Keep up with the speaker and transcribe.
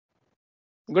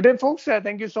Good day, folks.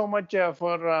 Thank you so much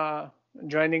for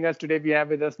joining us today. We have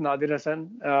with us Nadir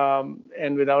Hassan.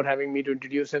 And without having me to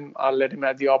introduce him, I'll let him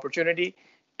have the opportunity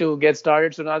to get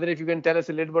started. So, Nadir, if you can tell us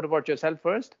a little bit about yourself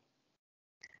first.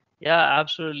 Yeah,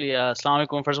 absolutely. Assalamu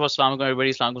alaikum. First of all, assalamu alaikum,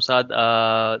 everybody. Assalamu alaikum, Saad.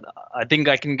 I think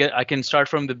I can start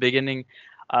from the beginning.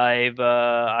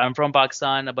 I'm from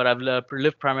Pakistan, but I've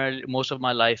lived primarily most of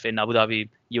my life in Abu Dhabi,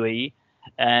 UAE.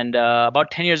 And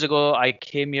about 10 years ago, I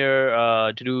came here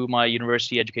to do my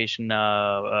university education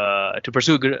to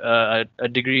pursue a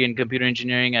degree in computer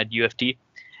engineering at UFT.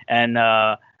 And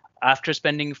after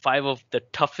spending 5 of the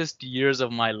toughest years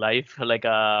of my life,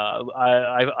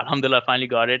 Alhamdulillah, finally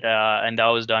got it, and that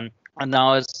was done. And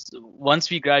now,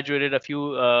 once we graduated,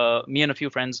 me and a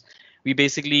few friends, we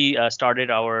basically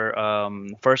started our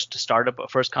first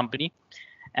startup, first company.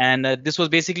 And this was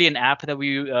basically an app that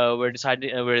we were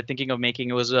thinking of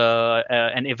making. It was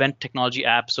an event technology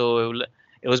app. So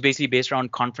it was basically based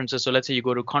around conferences. So let's say you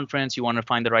go to a conference, you want to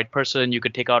find the right person, you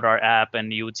could take out our app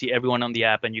and you would see everyone on the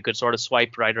app, and you could sort of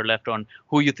swipe right or left on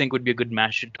who you think would be a good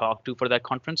match to talk to for that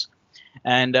conference.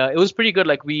 And it was pretty good.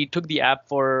 Like, we took the app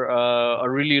for a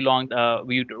really long.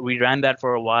 We ran that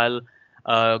for a while.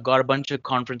 Got a bunch of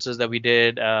conferences that we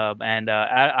did, and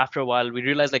after a while, we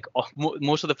realized like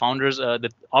most of the founders, of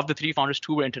the three founders,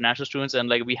 two were international students, and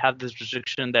like we have this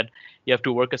restriction that you have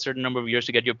to work a certain number of years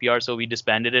to get your PR, so we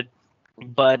disbanded it.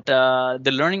 But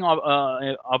the learning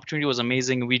opportunity was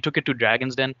amazing. We took it to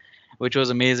Dragon's Den, which was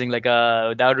amazing. Like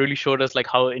that really showed us like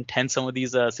how intense some of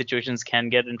these situations can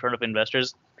get in front of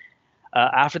investors.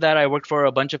 After that, I worked for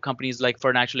a bunch of companies, like for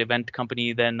an actual event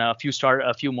company. Then a few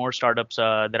more startups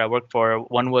that I worked for.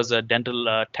 One was a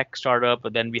dental tech startup.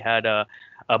 But then we had a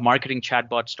marketing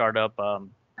chatbot startup.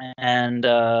 And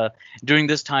during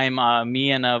this time,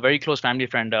 me and a very close family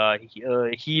friend,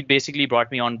 he basically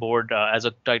brought me on board as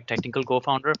a technical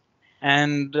co-founder.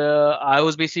 And I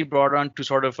was basically brought on to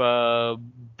sort of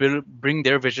bring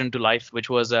their vision to life, which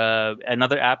was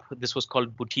another app. This was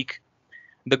called Boutique.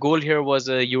 The goal here was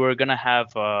you were gonna have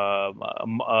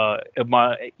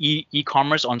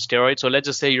e-commerce on steroids. So let's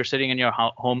just say you're sitting in your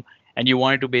home and you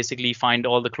wanted to basically find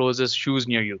all the closest shoes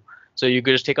near you. So you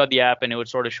could just take out the app and it would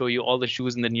sort of show you all the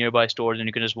shoes in the nearby stores, and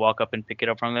you can just walk up and pick it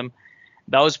up from them.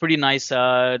 That was pretty nice.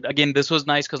 Again, this was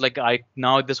nice because like I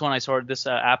saw this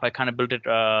app, I kind of built it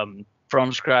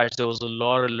from scratch. There was a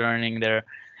lot of learning there.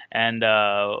 And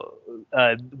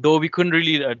though we couldn't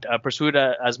really pursue it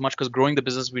as much, because growing the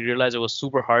business, we realized it was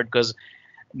super hard, because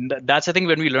that's the thing.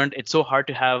 When we learned, it's so hard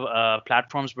to have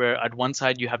platforms where at one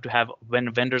side you have to have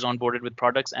when vendors onboarded with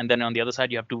products, and then on the other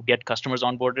side you have to get customers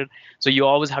onboarded. So you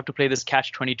always have to play this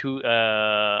catch-22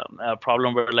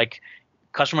 problem where like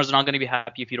customers are not going to be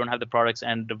happy if you don't have the products,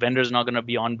 and the vendors are not going to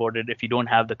be onboarded if you don't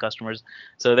have the customers.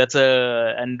 So that's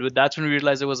when we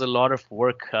realized it was a lot of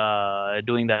work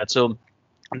doing that. So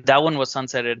that one was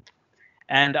sunsetted.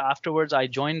 And afterwards, I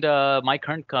joined my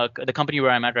current the company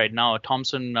where I'm at right now,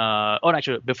 Thomson.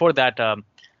 Actually, before that,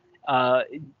 I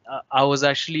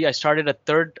started a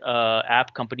third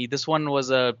app company. This one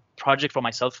was a project for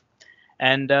myself,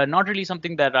 and not really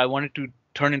something that I wanted to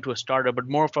turn into a startup, but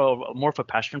more of a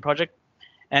passion project.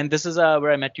 And this is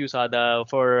where I met you, Sada,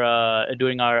 for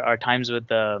doing our times with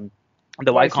the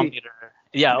Y YC. Combinator.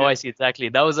 Yeah, Yeah. OIC, exactly.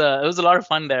 It was a lot of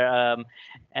fun there.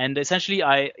 And essentially,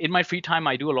 in my free time,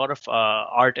 I do a lot of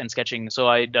art and sketching. So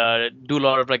I do a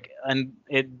lot of like, and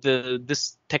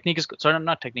this technique is, sorry,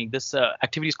 not technique. This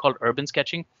activity is called urban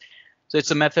sketching. So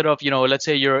it's a method of, let's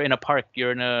say you're in a park,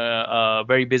 you're in a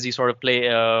very busy sort of play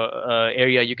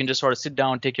area. You can just sort of sit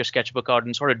down, take your sketchbook out,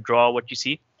 and sort of draw what you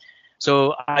see.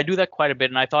 So I do that quite a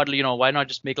bit, and I thought, why not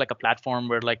just make like a platform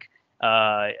where like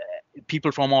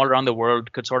people from all around the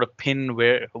world could sort of pin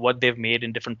what they've made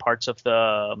in different parts of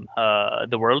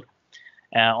the world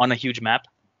on a huge map.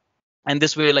 And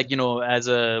this way, like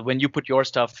when you put your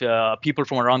stuff, people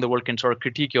from around the world can sort of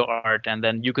critique your art, and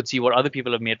then you could see what other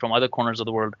people have made from other corners of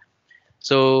the world.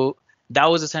 So that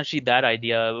was essentially that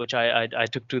idea, which I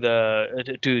took to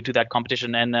that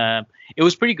competition, and it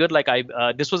was pretty good. Like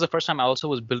this was the first time I also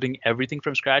was building everything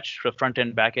from scratch, front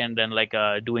end, back end, and like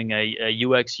doing a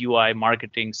UX, UI,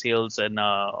 marketing, sales, and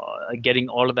getting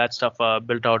all of that stuff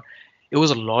built out. It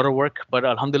was a lot of work, but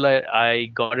alhamdulillah,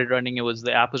 I got it running.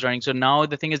 The app was running. So now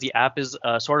the thing is, the app is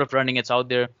sort of running. It's out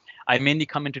there. I mainly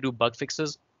come in to do bug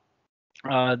fixes.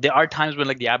 There are times when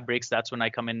like the app breaks. That's when I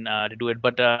come in to do it.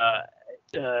 But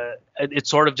it's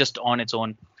sort of just on its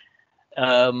own.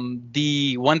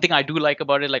 The one thing I do like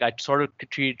about it, like I sort of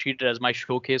treat it as my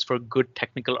showcase for good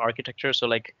technical architecture. So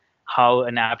like how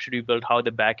an app should be built, how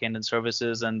the backend and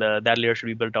services and that layer should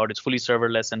be built out. It's fully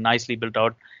serverless and nicely built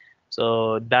out.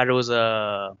 So that was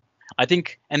I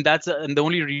think, and the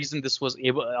only reason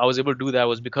I was able to do that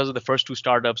was because of the first two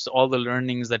startups. All the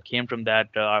learnings that came from that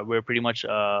were pretty much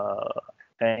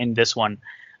in this one.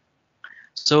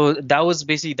 So that was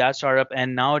basically that startup,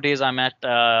 and nowadays I'm at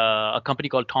a company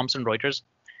called Thomson Reuters.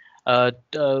 A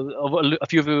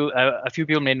few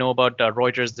people may know about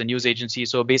Reuters, the news agency.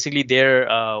 So basically, they're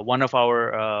one of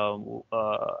our,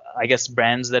 I guess,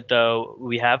 brands that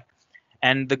we have.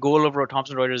 And the goal of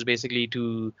Thomson Reuters is basically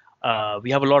to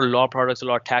we have a lot of law products, a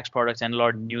lot of tax products, and a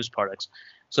lot of news products.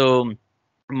 So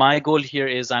my goal here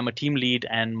is I'm a team lead,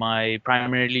 and my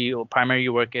primary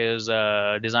work is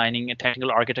designing a technical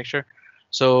architecture.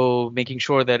 So making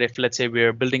sure that if, let's say,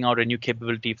 we're building out a new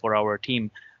capability for our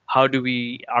team, how do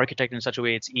we architect in such a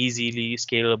way it's easily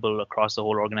scalable across the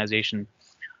whole organization?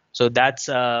 So that's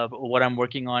what I'm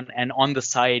working on. And on the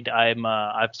side,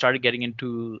 I've started getting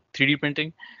into 3D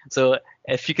printing. So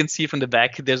if you can see from the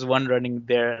back, there's one running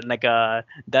there. Like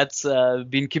that's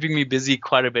been keeping me busy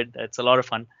quite a bit. It's a lot of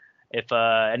fun. If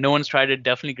no one's tried it,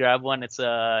 definitely grab one. It's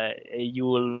you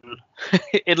will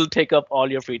it'll take up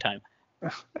all your free time.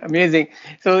 Amazing.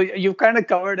 So you've kind of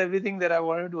covered everything that I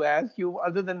wanted to ask you,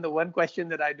 other than the one question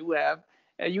that I do have.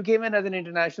 You came in as an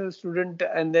international student,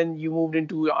 and then you moved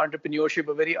into entrepreneurship,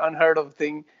 a very unheard of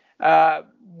thing.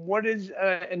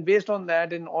 And based on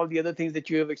that and all the other things that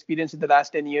you have experienced in the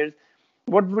last 10 years,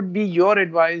 what would be your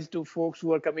advice to folks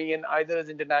who are coming in either as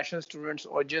international students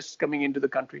or just coming into the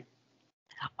country?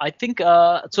 I think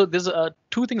so. There's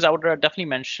two things I would definitely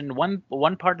mention.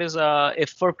 One part is if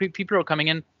for people who are coming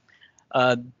in,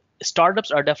 uh,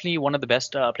 startups are definitely one of the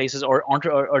best places,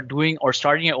 or doing or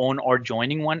starting your own or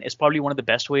joining one is probably one of the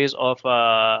best ways of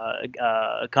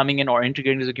coming in or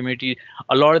integrating to the community.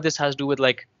 A lot of this has to do with,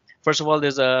 like, first of all,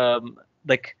 there's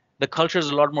like the culture is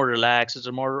a lot more relaxed.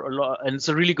 And it's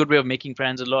a really good way of making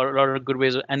friends. A lot of good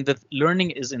ways, and the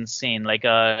learning is insane. Like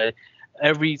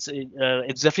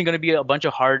it's definitely going to be a bunch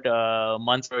of hard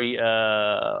months, very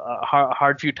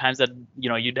hard few times that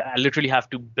you literally have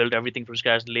to build everything from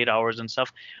scratch, late hours and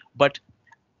stuff. But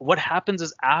what happens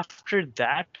is after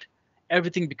that,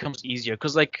 everything becomes easier,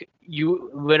 because like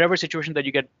whatever situation that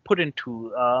you get put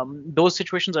into, those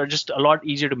situations are just a lot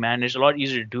easier to manage, a lot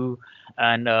easier to do.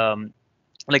 And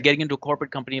like getting into a corporate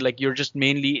company, like you're just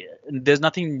mainly, there's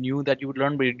nothing new that you would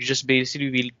learn, but you're just basically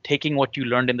be taking what you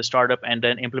learned in the startup and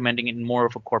then implementing it in more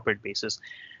of a corporate basis.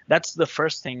 That's the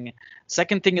first thing.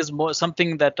 Second thing is more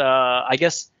something that I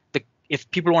guess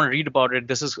if people want to read about it,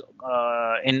 this is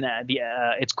in the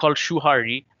it's called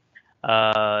shuhari.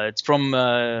 It's from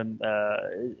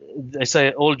it's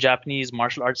an old Japanese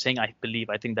martial arts saying, I believe.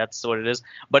 I think that's what it is.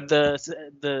 But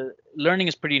the learning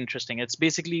is pretty interesting. It's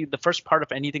basically the first part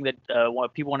of anything that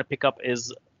what people want to pick up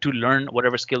is to learn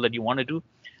whatever skill that you want to do.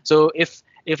 So if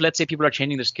let's say people are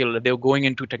changing their skill, they're going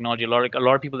into technology. A lot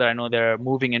of people that I know, they're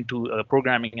moving into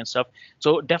programming and stuff.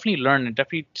 So definitely learn and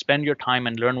definitely spend your time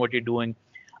and learn what you're doing.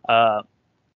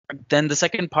 Then the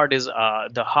second part is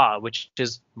the which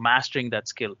is mastering that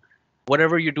skill.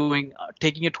 Whatever you're doing,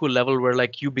 taking it to a level where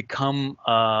like you become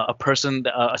a person,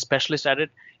 a specialist at it.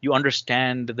 You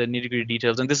understand the nitty-gritty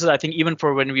details. And this is, I think, even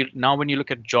for when you look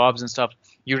at jobs and stuff,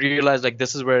 you realize like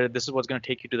this is what's going to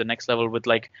take you to the next level with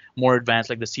like more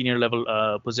advanced, like the senior level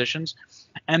positions.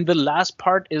 And the last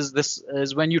part is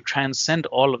when you transcend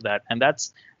all of that, and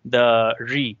that's the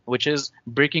which is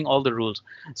breaking all the rules.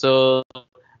 So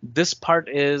this part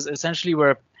is essentially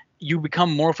where you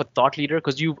become more of a thought leader,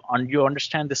 because you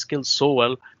understand the skills so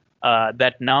well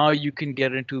that now you can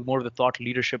get into more of the thought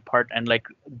leadership part and like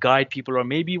guide people, or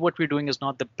maybe what we're doing is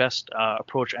not the best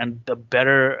approach, and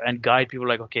guide people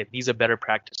like, okay, these are better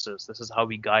practices. This is how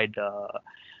we guide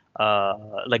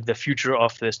like the future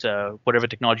of this whatever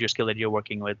technology or skill that you're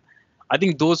working with. I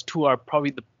think those two are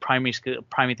probably the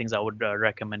primary things I would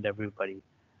recommend everybody.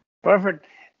 Perfect.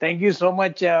 Thank you so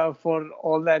much for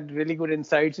all that really good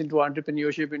insights into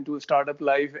entrepreneurship, into startup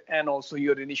life, and also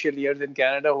your initial years in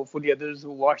Canada. Hopefully, others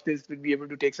who watch this will be able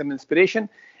to take some inspiration.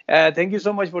 Thank you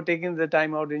so much for taking the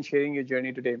time out and sharing your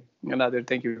journey today. Nadir,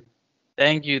 thank you.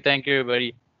 Thank you,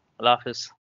 everybody. Allah Hafiz.